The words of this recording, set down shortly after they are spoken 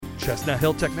Chestnut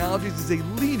Hill Technologies is a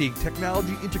leading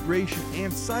technology integration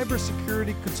and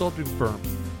cybersecurity consulting firm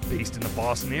based in the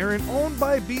Boston area and owned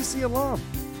by a BC alum.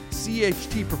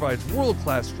 CHT provides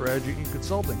world-class strategy and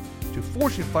consulting to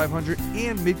Fortune 500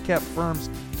 and mid-cap firms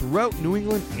throughout New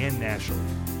England and nationally,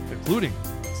 including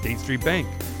State Street Bank,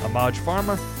 Amaj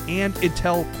Pharma, and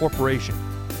Intel Corporation.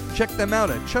 Check them out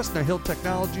at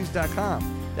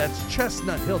ChestnutHillTechnologies.com. That's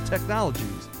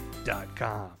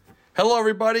ChestnutHillTechnologies.com. Hello,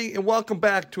 everybody, and welcome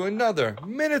back to another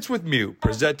Minutes with Mute,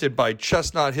 presented by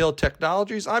Chestnut Hill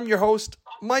Technologies. I'm your host,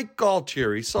 Mike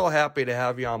Galtieri. So happy to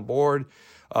have you on board.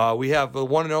 We have the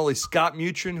one and only Scott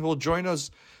Mutryn, who will join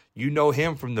us. You know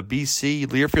him from the BC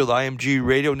Learfield IMG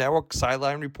Radio Network,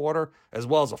 sideline reporter, as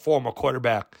well as a former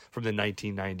quarterback from the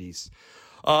 1990s.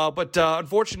 But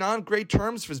unfortunately, on great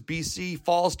terms for BC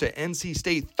falls to NC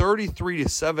State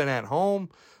 33-7 at home.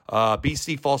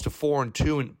 BC falls to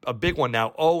 4-2, and a big one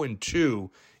now, 0-2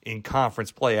 in conference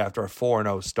play after a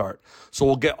 4-0 start. So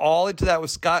we'll get all into that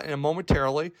with Scott in a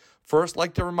momentarily. First,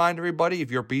 like to remind everybody, if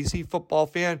you're a BC football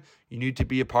fan, you need to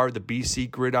be a part of the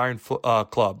BC Gridiron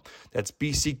Club. That's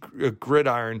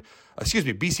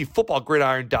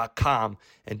BCFootballGridiron.com,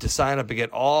 and to sign up and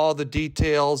get all the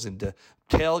details and the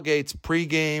tailgates,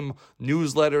 pregame,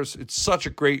 newsletters. It's such a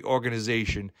great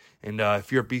organization. And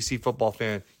if you're a BC football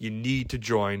fan, you need to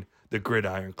join the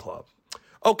Gridiron Club.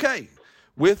 Okay,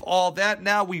 with all that,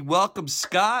 now we welcome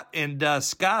Scott. And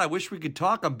Scott, I wish we could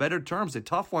talk on better terms. A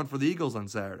tough one for the Eagles on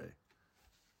Saturday.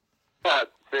 Yeah, to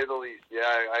say the least. Yeah,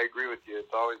 I agree with you.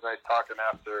 It's always nice talking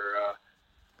after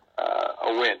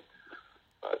a win.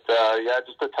 But,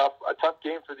 just a tough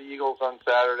game for the Eagles on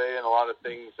Saturday, and a lot of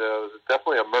things. It was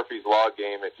definitely a Murphy's Law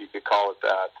game, if you could call it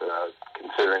that,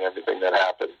 considering everything that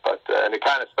happened. But and it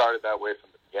kind of started that way from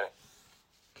the beginning.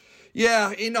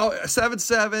 Yeah,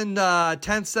 7-7,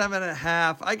 10-7 at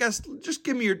half. I guess just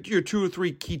give me your 2 or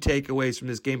 3 key takeaways from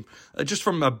this game, just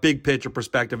from a big picture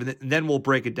perspective, and then we'll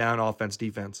break it down offense,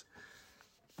 defense.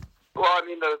 Well, I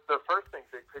mean, the first thing,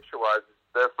 big picture-wise, is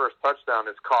their first touchdown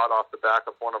is caught off the back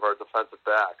of one of our defensive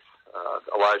backs.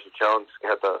 Elijah Jones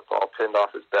had the ball pinned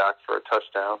off his back for a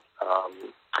touchdown.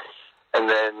 And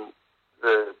then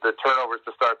the turnovers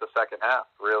to start the second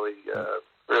half really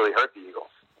hurt the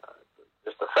Eagles.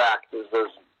 Just the fact is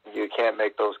you can't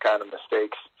make those kind of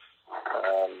mistakes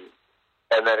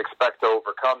and then expect to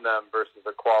overcome them versus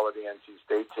a quality NC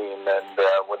State team. And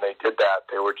when they did that,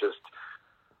 they were just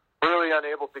really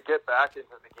unable to get back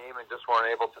into the game and just weren't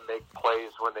able to make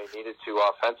plays when they needed to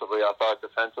offensively. I thought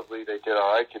defensively they did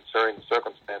all right considering the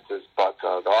circumstances, but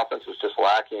the offense was just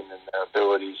lacking in their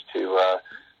abilities to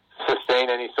sustain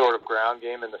any sort of ground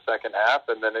game in the second half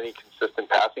and then any consistent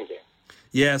passing game.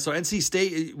 Yeah, so NC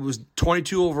State was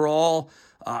 22 overall.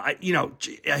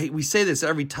 We say this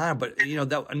every time, but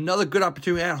that another good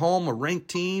opportunity at home, a ranked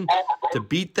team to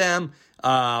beat them.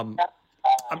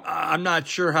 I'm not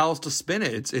sure how else to spin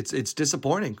it. It's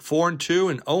disappointing.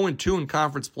 4-2 and 0-2 in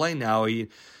conference play now.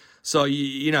 So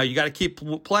you got to keep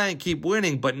playing, keep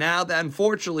winning. But now that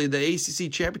unfortunately the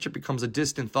ACC championship becomes a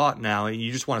distant thought now, and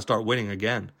you just want to start winning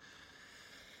again.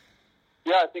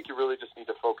 Yeah, I think you really just need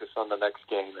to focus on the next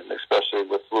game, and especially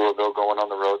with Louisville going on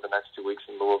the road the next 2 weeks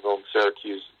in Louisville and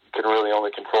Syracuse, you can really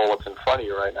only control what's in front of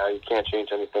you right now. You can't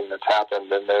change anything that's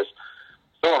happened, and there's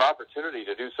still an opportunity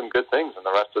to do some good things in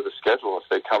the rest of the schedule if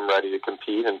they come ready to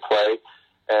compete and play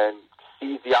and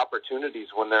seize the opportunities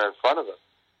when they're in front of them.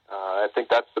 I think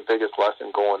that's the biggest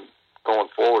lesson going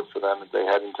forward for them as they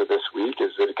head into this week.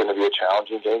 Is it going to be a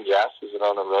challenging game? Yes. Is it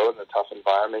on the road in a tough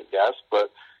environment? Yes. But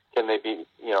can they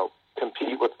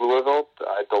compete with Louisville?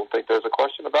 I don't think there's a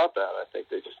question about that. I think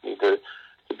they just need to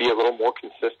be a little more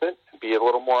consistent and be a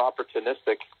little more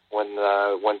opportunistic when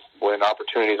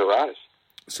opportunities arise.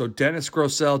 So Dennis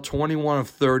Grosel, 21 of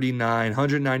 39,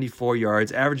 194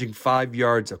 yards, averaging 5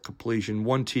 yards of completion,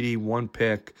 1 TD, 1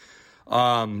 pick.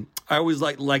 I always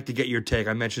like to get your take.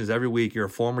 I mention this every week. You're a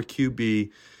former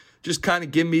QB. Just kind of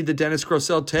give me the Dennis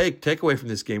Grosel takeaway from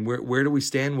this game. Where do we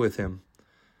stand with him?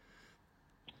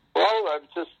 Well,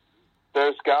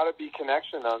 there's got to be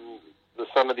connection on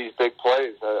some of these big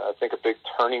plays. I think a big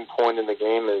turning point in the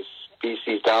game is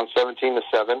BC's down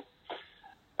 17-7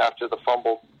 after the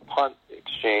fumble punt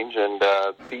exchange, and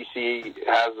BC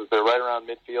they're right around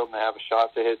midfield and they have a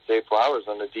shot to hit Zay Flowers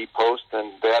on the deep post,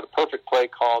 and they had a perfect play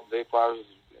called. Zay Flowers is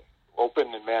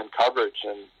open in man coverage,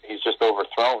 and he's just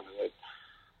overthrown. It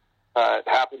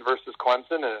happened versus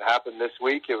Clemson, and it happened this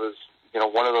week. It was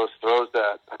one of those throws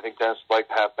that I think Dennis would like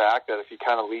to have back, that if he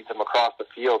kind of leads him across the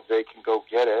field, they can go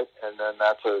get it, and then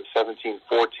that's a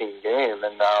 17-14 game,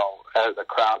 and now as the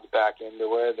crowd's back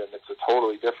into it, and it's a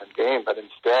totally different game. But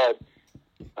instead,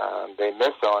 They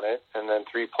miss on it, and then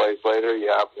 3 plays later,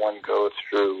 you have one go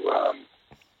through,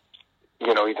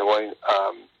 either way.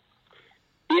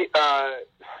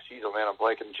 I'm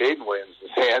blanking. Jaden Williams'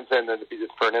 hands, and then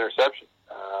it's for an interception.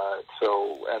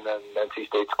 And then NC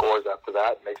State scores after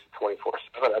that, and makes it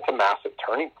 24-7. That's a massive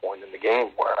turning point in the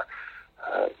game where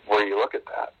you look at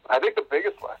that. I think the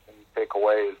biggest lesson you take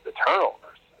away is the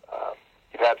turnovers.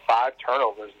 You've had 5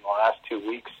 turnovers in the last 2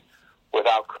 weeks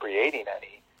without creating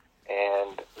any,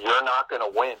 and you're not going to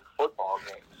win football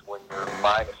games when you're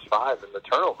 -5 in the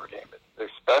turnover game,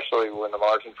 especially when the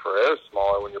margin for error is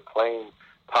smaller when you're playing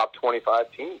top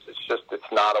 25 teams.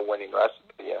 It's not a winning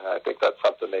recipe, and I think that's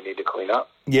something they need to clean up.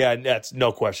 Yeah, that's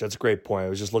no question. That's a great point. I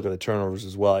was just looking at the turnovers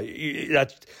as well.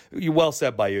 That's well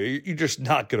said by you. You're just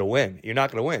not going to win. You're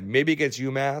not going to win. Maybe against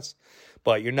UMass,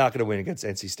 but you're not going to win against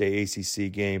NC State ACC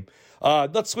game.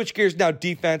 Let's switch gears now.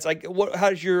 Defense.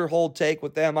 How's your whole take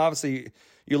with them? Obviously,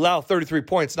 you allow 33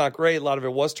 points. Not great. A lot of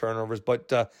it was turnovers, but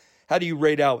how do you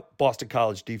rate out Boston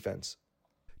College defense?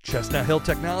 Chestnut Hill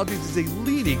Technologies is a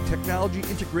leading technology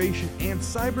integration and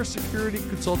cybersecurity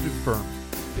consulting firm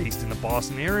based in the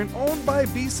Boston area and owned by a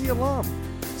BC alum.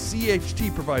 CHT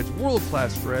provides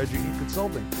world-class strategy and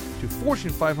consulting to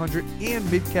Fortune 500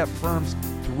 and mid-cap firms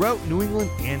throughout New England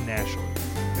and nationally,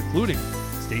 including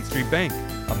State Street Bank,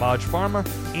 Amaj Pharma,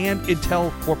 and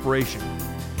Intel Corporation.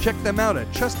 Check them out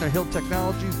at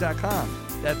ChestnutHillTechnologies.com.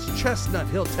 That's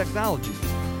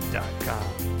ChestnutHillTechnologies.com.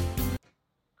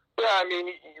 Yeah,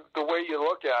 the way you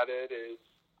look at it is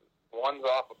one's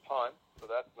off a punt, so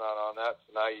that's not on that.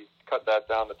 So now you cut that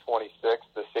down to 26.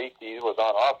 The safety was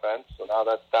on offense, so now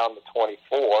that's down to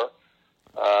 24.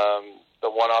 The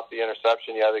one off the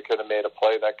interception, they could have made a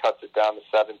play. That cuts it down to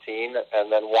 17.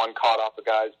 And then one caught off the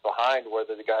guys behind where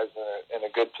the guy's in a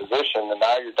good position, and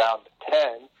now you're down to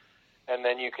 10. And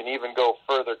then you can even go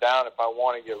further down if I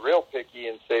want to get real picky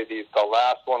and say the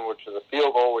last one, which is a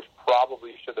field goal, which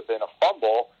probably should have been a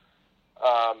fumble.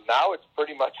 Now it's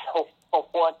pretty much a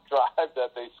one drive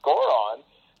that they score on.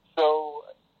 So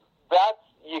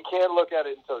you can't look at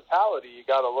it in totality. You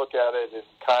got to look at it in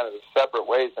kind of separate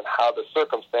ways and how the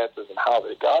circumstances and how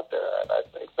they got there. And I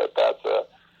think that's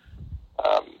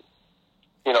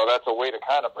a way to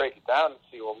kind of break it down and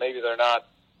see, well, maybe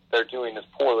they're doing as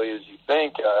poorly as you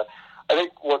think. I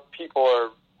think what people are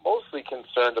mostly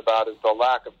concerned about is the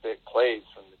lack of big plays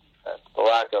from the defense, the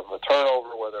lack of a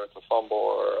turnover, whether it's a fumble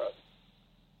or an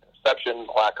interception,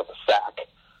 the lack of a sack,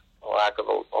 the lack of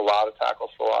a lot of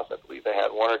tackles for loss. I believe they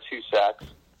had 1 or 2 sacks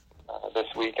this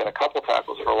week and a couple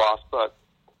tackles for loss, but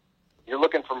you're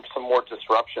looking for some more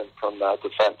disruption from that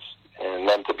defense and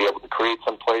then to be able to create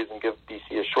some plays and give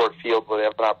BC a short field where they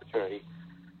have an opportunity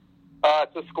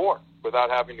to score without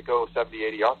having to go 70,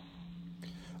 80 yards.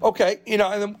 Okay,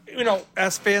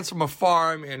 as fans from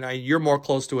afar, and you're more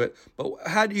close to it, but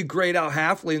how do you grade out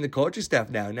Hafley and the coaching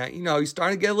staff now? Now, he's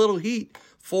starting to get a little heat.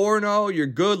 4-0, you're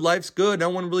good, life's good,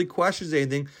 no one really questions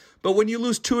anything. But when you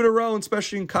lose 2 in a row,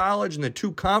 especially in college, and the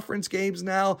 2 conference games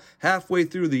now, halfway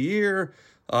through the year,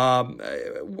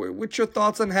 what's your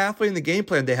thoughts on Hafley and the game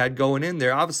plan they had going in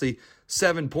there? Obviously,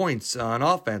 7 points on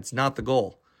offense, not the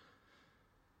goal.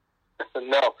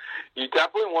 No, you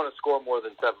definitely want to score more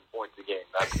than 7 points a game.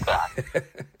 That's a fact.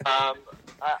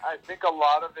 I think a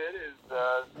lot of it is,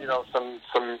 some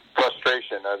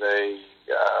frustration.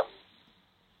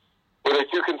 Were they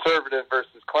too conservative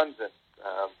versus Clemson?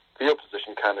 Field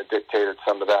position kind of dictated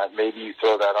some of that. Maybe you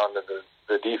throw that onto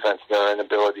the defense, their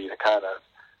inability to kind of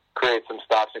create some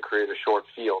stops and create a short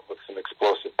field with some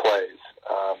explosive plays.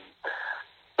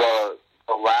 The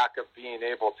lack of being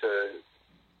able to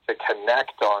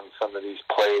connect on some of these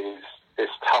plays is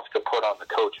tough to put on the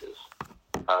coaches.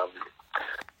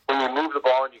 When you move the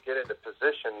ball and you get into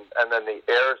position, and then the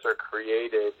errors are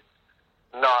created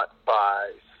not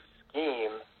by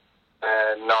scheme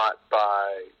and not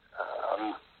by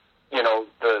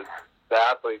the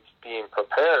athletes being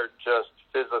prepared, just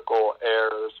physical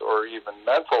errors or even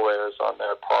mental errors on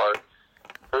their part,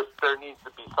 there needs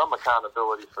to be some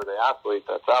accountability for the athlete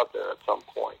that's out there at some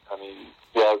point.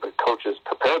 The coaches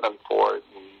prepare them for it,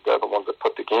 and they're the ones that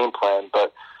put the game plan.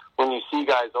 But when you see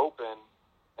guys open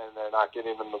and they're not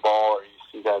getting them the ball, or you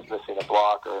see guys missing a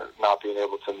block or not being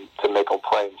able to make a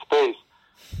play in space,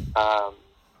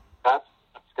 that's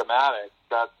schematic.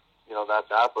 That's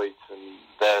athletes, and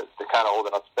they're kind of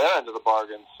holding up to their end of the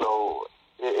bargain. So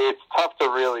it's tough to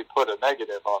really put a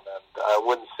negative on them. I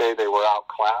wouldn't say they were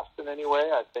outclassed in any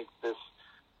way. I think this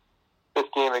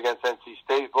game against NC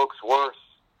State looks worse,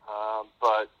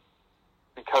 but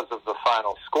because of the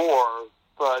final score.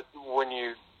 But when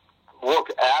you look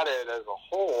at it as a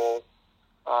whole,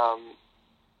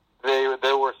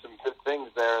 there were some good things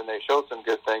there, and they showed some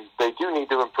good things. They do need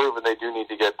to improve, and they do need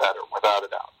to get better, without a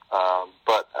doubt.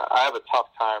 But I have a tough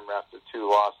time after 2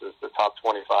 losses, the top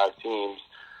 25 teams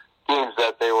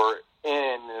that they were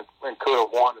in and could have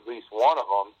won at least one of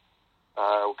them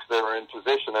because they were in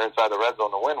position. They're inside the red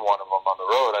zone to win one of them on the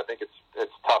road. I think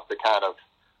it's tough to kind of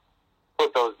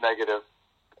put those negative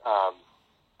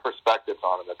perspectives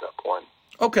on them at that point.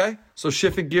 Okay, so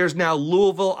shifting gears now,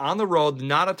 Louisville on the road,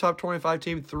 not a top 25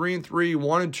 team, 3-3,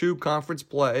 1-2 conference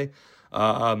play.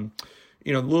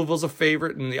 Louisville's a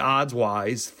favorite in the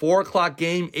odds-wise. 4 o'clock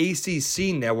game,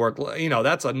 ACC network.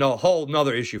 That's a whole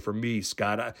nother issue for me,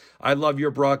 Scott. I love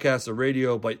your broadcast, the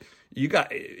radio, but you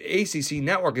got ACC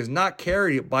network is not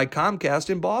carried by Comcast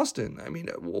in Boston. I mean,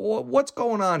 what's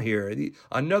going on here?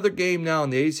 Another game now on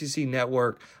the ACC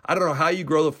network. I don't know how you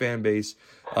grow the fan base.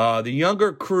 The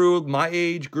younger crew, my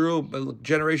age group,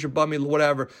 generation above me,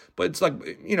 whatever. But it's like,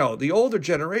 the older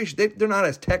generation, they're not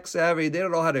as tech savvy. They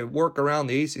don't know how to work around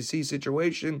the ACC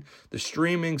situation, the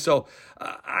streaming. So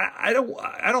I'm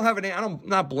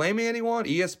not blaming anyone,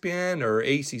 ESPN or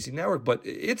ACC network, but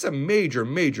it's a major,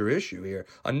 major issue here.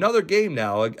 Another game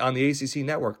now on the ACC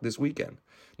network this weekend,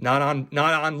 not on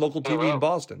local TV in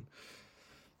Boston.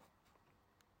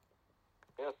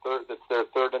 Yeah, it's their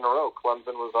third in a row.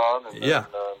 Clemson was on, and then,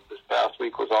 this past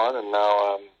week was on, and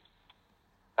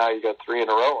now you got 3 in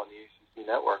a row on the ACC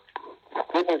network.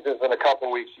 Good news is in a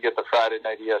couple weeks you get the Friday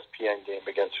night ESPN game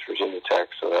against Virginia Tech,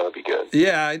 so that'll be good.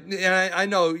 Yeah, and I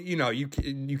know you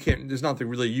can't. There's nothing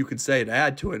really you could say to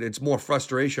add to it. It's more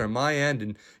frustration on my end,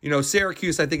 and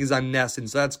Syracuse I think is on Nesson,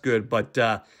 so that's good, but.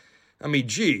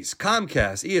 Geez,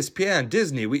 Comcast, ESPN,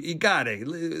 Disney, you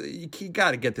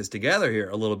gotta get this together here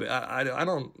a little bit. I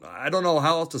don't know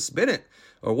how else to spin it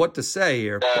or what to say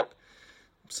here. Yeah.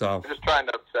 So I'm just trying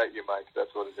to upset you, Mike.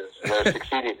 That's what it is. They're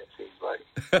succeeding, it seems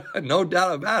like. No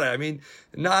doubt about it.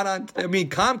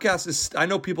 Comcast is. I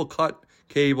know people cut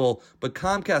cable, but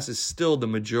Comcast is still the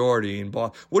majority in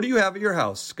Boston. What do you have at your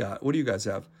house, Scott? What do you guys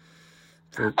have?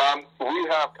 We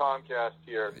have Comcast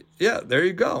here. Yeah, there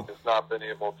you go. Has not been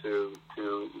able to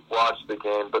watch the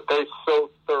game, but they so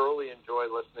thoroughly enjoy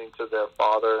listening to their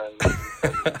father and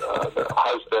their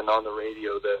husband on the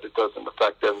radio that it doesn't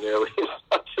affect them nearly as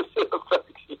much as it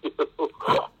affects you.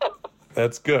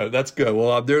 That's good.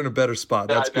 Well, they're in a better spot.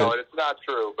 That's good. I know, good. and it's not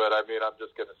true, but I'm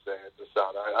just going to say it to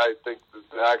sound. I think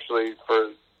actually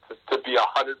to be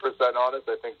 100% honest,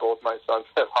 I think both my sons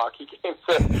have hockey games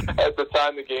at the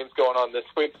time the game's going on this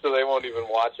week, so they won't even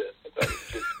watch it.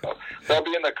 They'll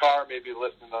be in the car, maybe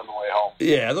listening on the way home.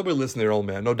 Yeah, they'll be listening to their old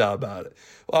man, no doubt about it.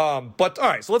 But all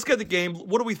right, so let's get the game.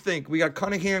 What do we think? We got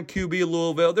Cunningham, QB,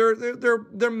 Louisville.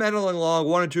 They're meddling along,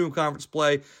 1-2 in conference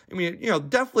play.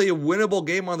 Definitely a winnable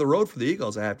game on the road for the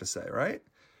Eagles, I have to say, right?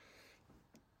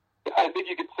 I think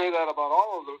you could say that about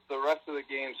all of the rest of the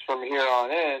games from here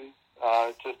on in.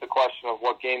 It's just a question of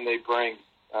what game they bring,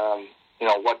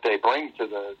 what they bring to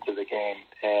the game.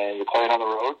 And you're playing on the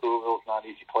road. Louisville's not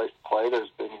an easy place to play.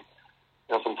 There's been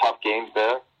some tough games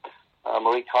there.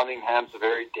 Malik Cunningham's a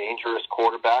very dangerous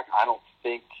quarterback. I don't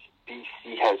think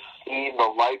BC has seen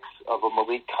the likes of a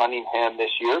Malik Cunningham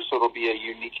this year, so it'll be a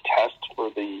unique test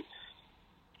for the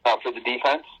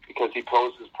defense because he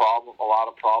poses a lot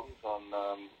of problems on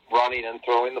running and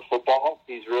throwing the football.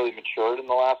 He's really matured in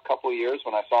the last couple of years.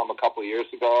 When I saw him a couple of years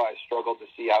ago, I struggled to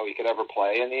see how he could ever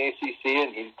play in the ACC,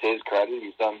 and to his credit,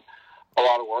 he's done a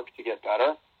lot of work to get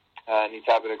better, and he's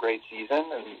having a great season,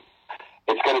 and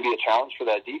it's going to be a challenge for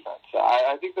that defense.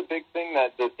 I think the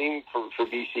theme for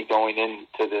BC going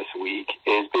into this week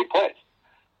is big plays.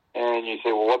 And you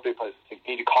say, well, what big plays? You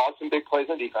need to cause some big plays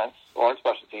on defense or on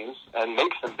special teams and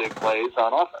make some big plays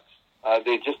on offense.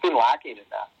 They've just been lacking in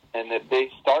that. And if they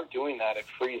start doing that, it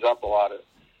frees up a lot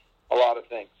of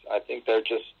things. I think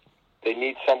they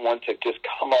need someone to just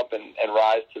come up and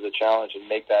rise to the challenge and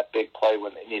make that big play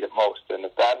when they need it most. And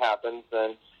if that happens,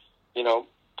 then,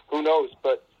 who knows?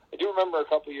 But I do remember a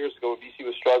couple of years ago when BC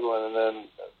was struggling, and then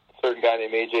a certain guy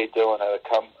named A.J. Dillon had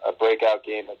a breakout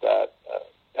game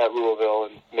at Louisville,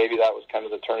 and maybe that was kind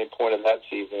of the turning point of that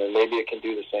season, and maybe it can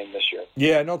do the same this year.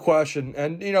 Yeah, no question.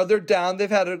 And, they're down. They've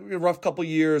had a rough couple of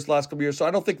years, last couple of years, so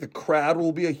I don't think the crowd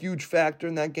will be a huge factor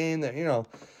in that game,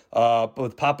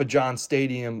 with Papa John's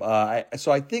Stadium.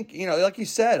 So I think, like you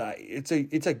said,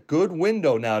 it's a good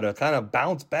window now to kind of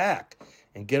bounce back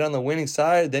and get on the winning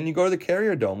side. Then you go to the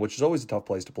Carrier Dome, which is always a tough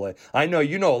place to play. I know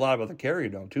you know a lot about the Carrier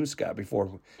Dome too, Scott,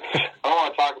 before. I don't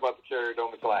want to talk about the Carrier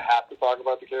Dome until I have to talk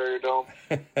about the Carrier Dome.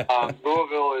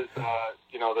 Louisville is,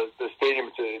 the stadium,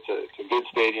 it's a good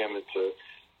stadium. It's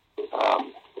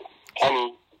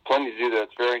plenty to do that.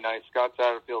 It's very nice. Scott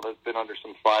Satterfield has been under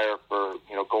some fire for,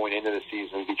 going into the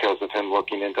season because of him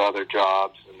looking into other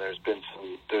jobs, and there's been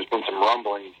some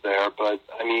rumblings there. But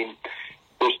I mean,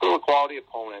 there's still a quality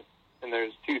opponent, and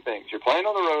there's two things: you're playing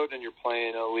on the road, and you're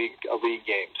playing a league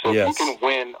game. So if you can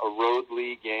win a road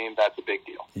league game, that's a big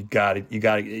deal. You got it.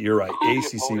 You're right.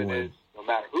 ACC win. No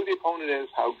matter who the opponent is,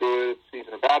 how good of a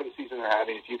season or bad of a season they're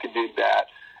having, if you can do that,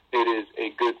 it is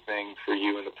a good thing for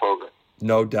you in the program.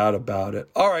 No doubt about it.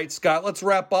 All right, Scott, let's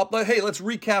wrap up. But hey, let's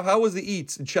recap. How was the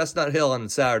eats in Chestnut Hill on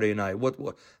Saturday night?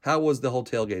 How was the whole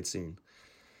tailgate scene?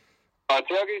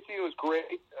 Tailgate scene was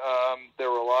great. There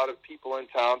were a lot of people in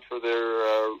town for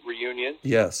their reunion.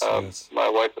 Yes. My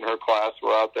wife and her class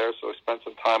were out there, so I spent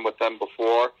some time with them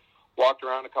before. Walked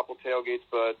around a couple tailgates,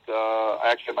 but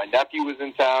actually my nephew was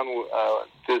in town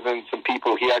visiting some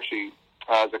people. He actually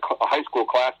is a high school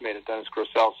classmate of Dennis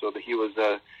Grosel, so that he was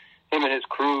him and his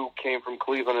crew came from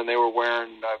Cleveland, and they were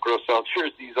wearing Grosel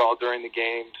jerseys all during the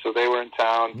game, so they were in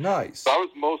town. Nice. So I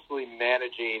was mostly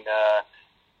managing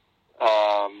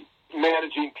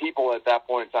people at that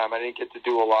point in time. I didn't get to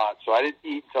do a lot, so I didn't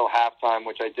eat until halftime,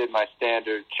 which I did my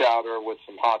standard chowder with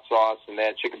some hot sauce, and they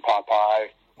had chicken pot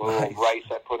pie. A little rice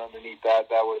I put underneath that.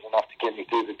 That was enough to get me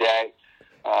through the day.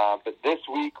 But this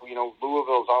week,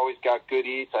 Louisville's always got good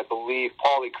eats. I believe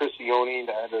Paulie Cristione,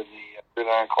 the head of the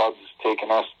Gridiron Club, has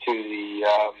taken us to the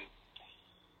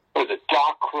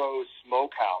Doc Crow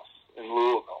Smokehouse in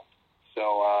Louisville.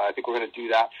 So I think we're going to do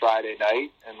that Friday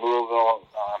night. And Louisville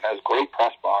has a great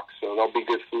press box, so there'll be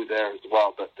good food there as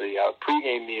well. But the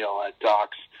pregame meal at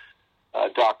Doc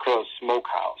Crow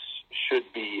Smokehouse should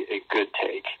be a good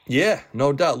take. Yeah,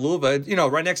 no doubt. Louisville,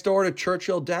 right next door to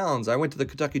Churchill Downs. I went to the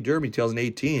Kentucky Derby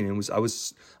 2018, and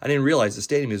I didn't realize the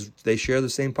stadium they share the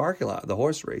same parking lot, the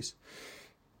horse race.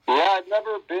 Yeah, I've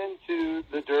never been to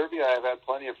the Derby. I've had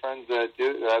plenty of friends that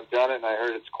have done it, and I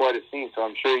heard it's quite a scene. So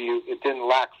I'm sure it didn't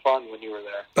lack fun when you were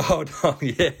there. Oh no,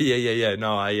 yeah.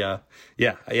 No, I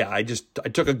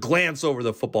took a glance over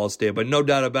the football stadium, but no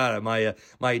doubt about it,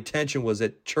 my attention was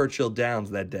at Churchill Downs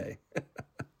that day.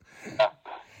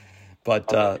 But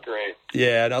that's great.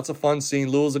 Yeah, no, it's a fun scene.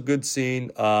 Louisville's a good scene.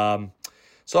 So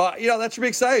that should be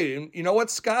exciting. You know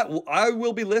what, Scott? I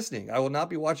will be listening. I will not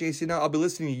be watching AC now. I'll be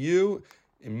listening to you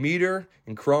and Meter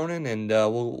and Cronin, and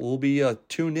we'll be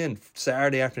tuned in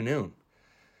Saturday afternoon.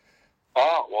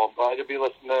 Oh, well, glad to be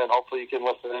listening, and hopefully you can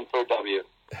listen in for a W.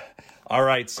 All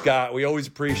right, Scott. We always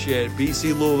appreciate it.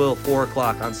 BC Louisville, 4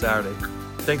 o'clock on Saturday.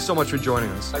 Thanks so much for joining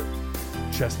us.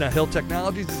 Chestnut Hill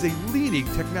Technologies is a leading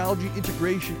technology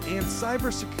integration and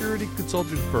cybersecurity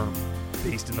consulting firm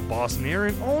based in the Boston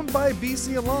area and owned by a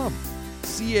BC alum.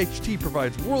 CHT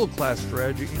provides world-class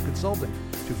strategy and consulting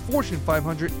to Fortune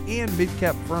 500 and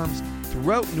mid-cap firms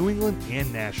throughout New England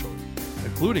and nationally,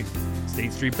 including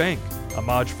State Street Bank,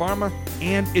 Amaj Pharma,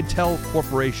 and Intel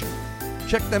Corporation.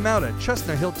 Check them out at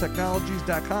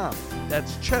ChestnutHillTechnologies.com.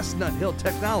 That's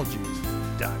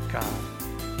ChestnutHillTechnologies.com.